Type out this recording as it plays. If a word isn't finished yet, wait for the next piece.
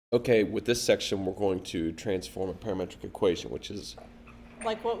Okay, with this section, we're going to transform a parametric equation, which is...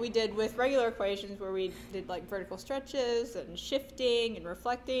 Like what we did with regular equations where we did like vertical stretches and shifting and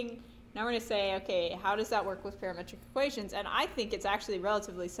reflecting. Now we're going to say, okay, how does that work with parametric equations? And I think it's actually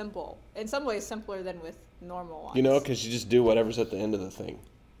relatively simple. In some ways, simpler than with normal ones. You know, because you just do whatever's at the end of the thing.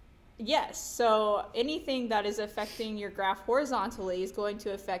 Yes, so anything that is affecting your graph horizontally is going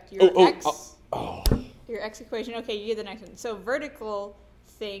to affect your your x equation. Okay, you get the next one. So vertical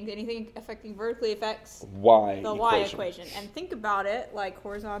things, anything affecting vertically affects the y equation. And think about it like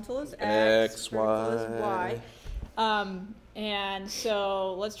horizontal is x, vertical is y. And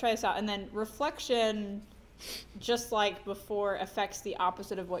so let's try this out. And then reflection, just like before, affects the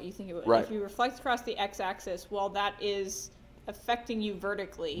opposite of what you think it would. Right. If you reflect across the x-axis, well, that is affecting you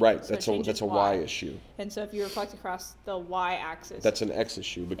vertically. Right, so that's a y issue. And so if you reflect across the y-axis, that's an x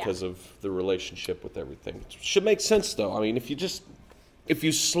issue because of the relationship with everything. It should make sense, though. I mean, if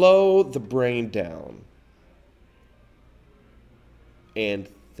you slow the brain down and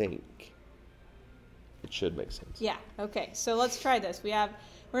think, it should make sense. Yeah. Okay. So let's try this.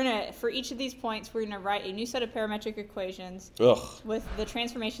 For each of these points, we're gonna write a new set of parametric equations with the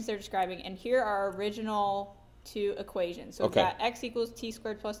transformations they're describing. And here are our original two equations. So we've got x equals t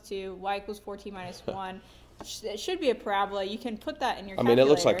squared plus 2, y equals 4t minus 1. It should be a parabola. You can put that in your calculator. I mean, it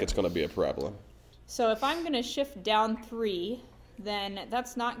looks like it's going to be a parabola. So if I'm going to shift down 3, then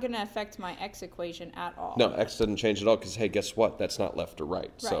that's not going to affect my x equation at all. No, x doesn't change at all because, hey, guess what? That's not left or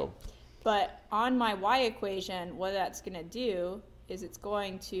right. So. But on my y equation, what that's going to do is it's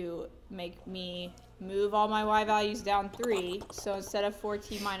going to make me move all my y values down 3. So instead of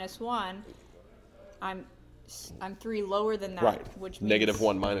 4t minus 1, I'm 3 lower than that. Right. Which means negative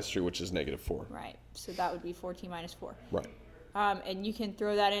 1 minus 3, which is negative 4. Right. So that would be 4t minus 4. Right. And you can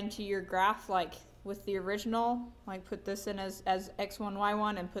throw that into your graph like with the original, like put this in as x1,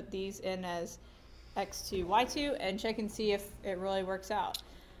 y1, and put these in as x2, y2, and check and see if it really works out.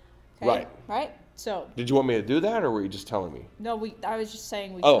 Okay? Right. Right? So. Did you want me to do that, or were you just telling me? No, I was just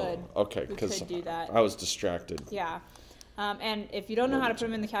saying we could. Oh, okay. We could do that. I was distracted. Yeah. And if you don't know how to put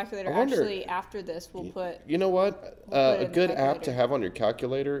them in the calculator, actually after this we'll put. You know what? A good app to have on your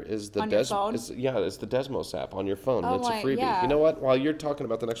calculator is the it's the Desmos app on your phone. Oh, it's a freebie. Yeah. You know what? While you're talking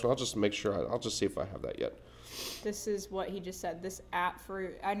about the next one, I'll just make sure. I'll just see if I have that yet. This is what he just said. This app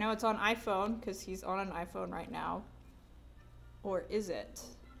I know it's on iPhone because he's on an iPhone right now. Or is it?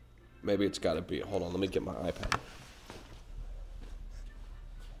 Maybe it's got to be. Hold on, let me get my iPad.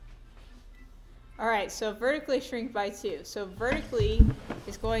 All right, so vertically shrink by 2. So vertically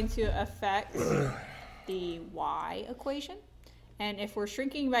is going to affect the y equation. And if we're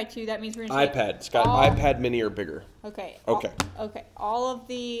shrinking by 2, that means we're going to iPad. It's got iPad mini or bigger. Okay. Okay. All of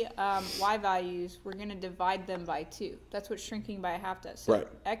the y values, we're going to divide them by 2. That's what shrinking by a half does. So right.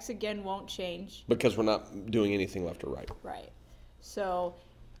 X again won't change. Because we're not doing anything left or right. Right. So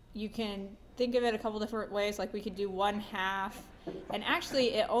you can think of it a couple different ways. Like we could do 1/2. And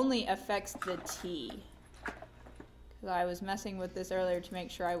actually, it only affects the t. Because I was messing with this earlier to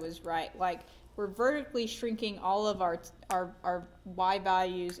make sure I was right. Like, we're vertically shrinking all of our y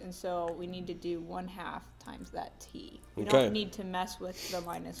values, and so we need to do 1/2 times that t. We don't need to mess with the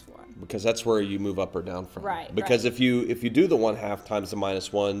minus 1. Because that's where you move up or down from. Right. Because if you do the 1/2 times the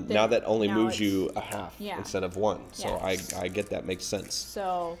minus 1, then now that only moves you a half instead of 1. So I get that makes sense.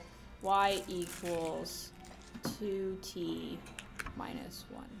 So y equals 2t minus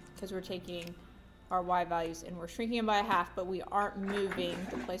 1, because we're taking our y values and we're shrinking them by a half, but we aren't moving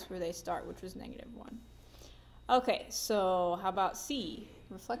the place where they start, which was negative 1. Okay, so how about C?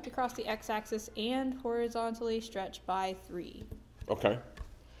 Reflect across the x-axis and horizontally stretch by 3. Okay.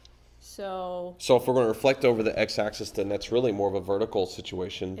 So if we're going to reflect over the x-axis, then that's really more of a vertical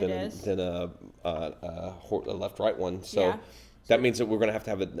situation than a left-right one. So that means that we're going to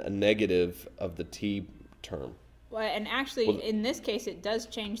have a negative of the t term. Well, and actually, in this case, it does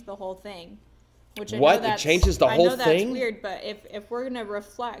change the whole thing. Which It changes the whole thing? I know that's weird, but if we're going to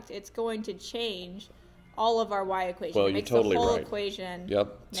reflect, it's going to change all of our y equation. Well, it makes you're totally the whole right. equation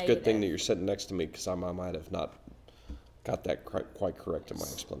Yep. It's negative. a good thing that you're sitting next to me because I might have not got that quite correct in my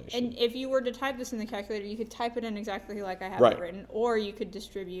explanation. And if you were to type this in the calculator, you could type it in exactly like I have it written, or you could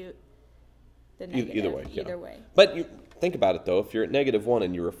distribute the negative. Either way. way. But you think about it, though. If you're at negative 1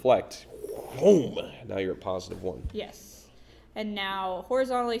 and you reflect, boom, now you're at positive 1. Yes. And now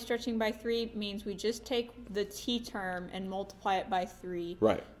horizontally stretching by 3 means we just take the t term and multiply it by 3.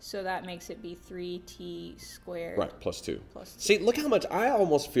 Right. So that makes it be 3t squared. Right, plus 2. Plus 2. See, look how much, I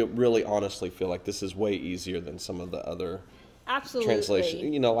almost really honestly feel like this is way easier than some of the other Absolutely.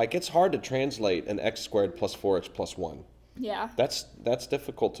 translation. You know, like it's hard to translate an x squared plus 4x plus 1. Yeah. That's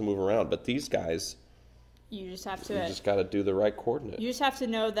difficult to move around. But these guys, you just have to. You just got to do the right coordinate. You just have to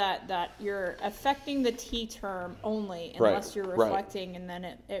know that you're affecting the t term only, unless you're reflecting, and then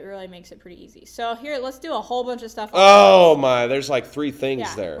it really makes it pretty easy. So here, let's do a whole bunch of stuff. Oh my, there's like 3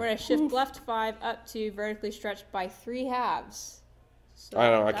 things there. We're gonna shift left 5 up to vertically stretched by 3 halves. So I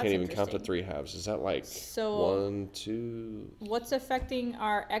don't know. I can't even count to 3 halves. Is that like 1, 2? What's affecting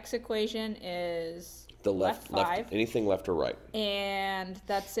our x equation is the left 5. Anything left or right. And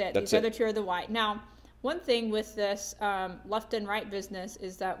that's it. These other 2 are the y. Now, one thing with this left and right business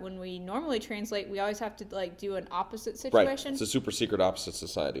is that when we normally translate, we always have to like do an opposite situation. Right. It's a super secret opposite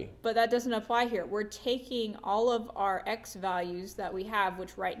society. But that doesn't apply here. We're taking all of our x values that we have,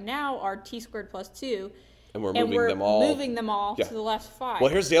 which right now are t squared plus 2, and we're moving them all to the left 5. Well,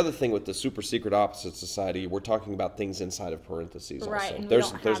 here's the other thing with the super secret opposite society. We're talking about things inside of parentheses. Right.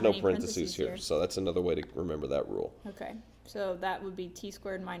 Also. There's no parentheses here, so that's another way to remember that rule. Okay. So that would be t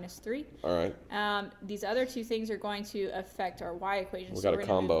squared minus 3. All right. These other 2 things are going to affect our y equation. We got a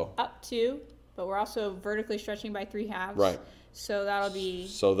combo. Up 2, but we're also vertically stretching by 3 halves. Right. So that'll be.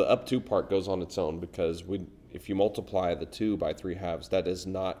 So the up 2 part goes on its own because if you multiply the 2 by 3 halves, that is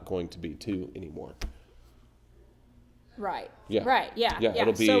not going to be 2 anymore. Right. Yeah. Right. Yeah.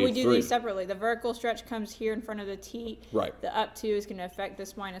 It'll be so we do 3. these separately. The vertical stretch comes here in front of the t. Right. The up 2 is going to affect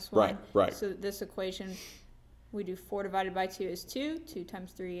this minus 1. Right. So this equation, we do 4 divided by 2 is 2. 2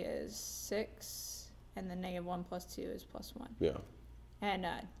 times 3 is 6. And then negative 1 plus 2 is plus 1. Yeah. And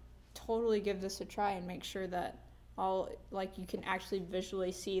totally give this a try and make sure that you can actually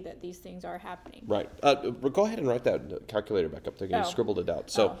visually see that these things are happening. Right. Go ahead and write that calculator back up there again. You scribbled it out.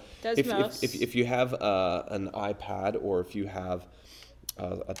 So if you have an iPad, or if you have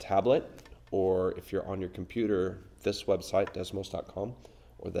a tablet, or if you're on your computer, this website, Desmos.com,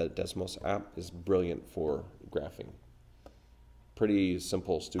 or the Desmos app is brilliant for graphing. Pretty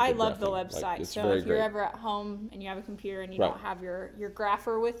simple, stupid I love graphing. The website. So if you're ever at home and you have a computer and you don't have your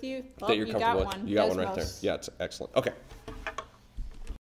grapher with you, that you're you comfortable got one. You got one right there. Yeah, it's excellent. Okay.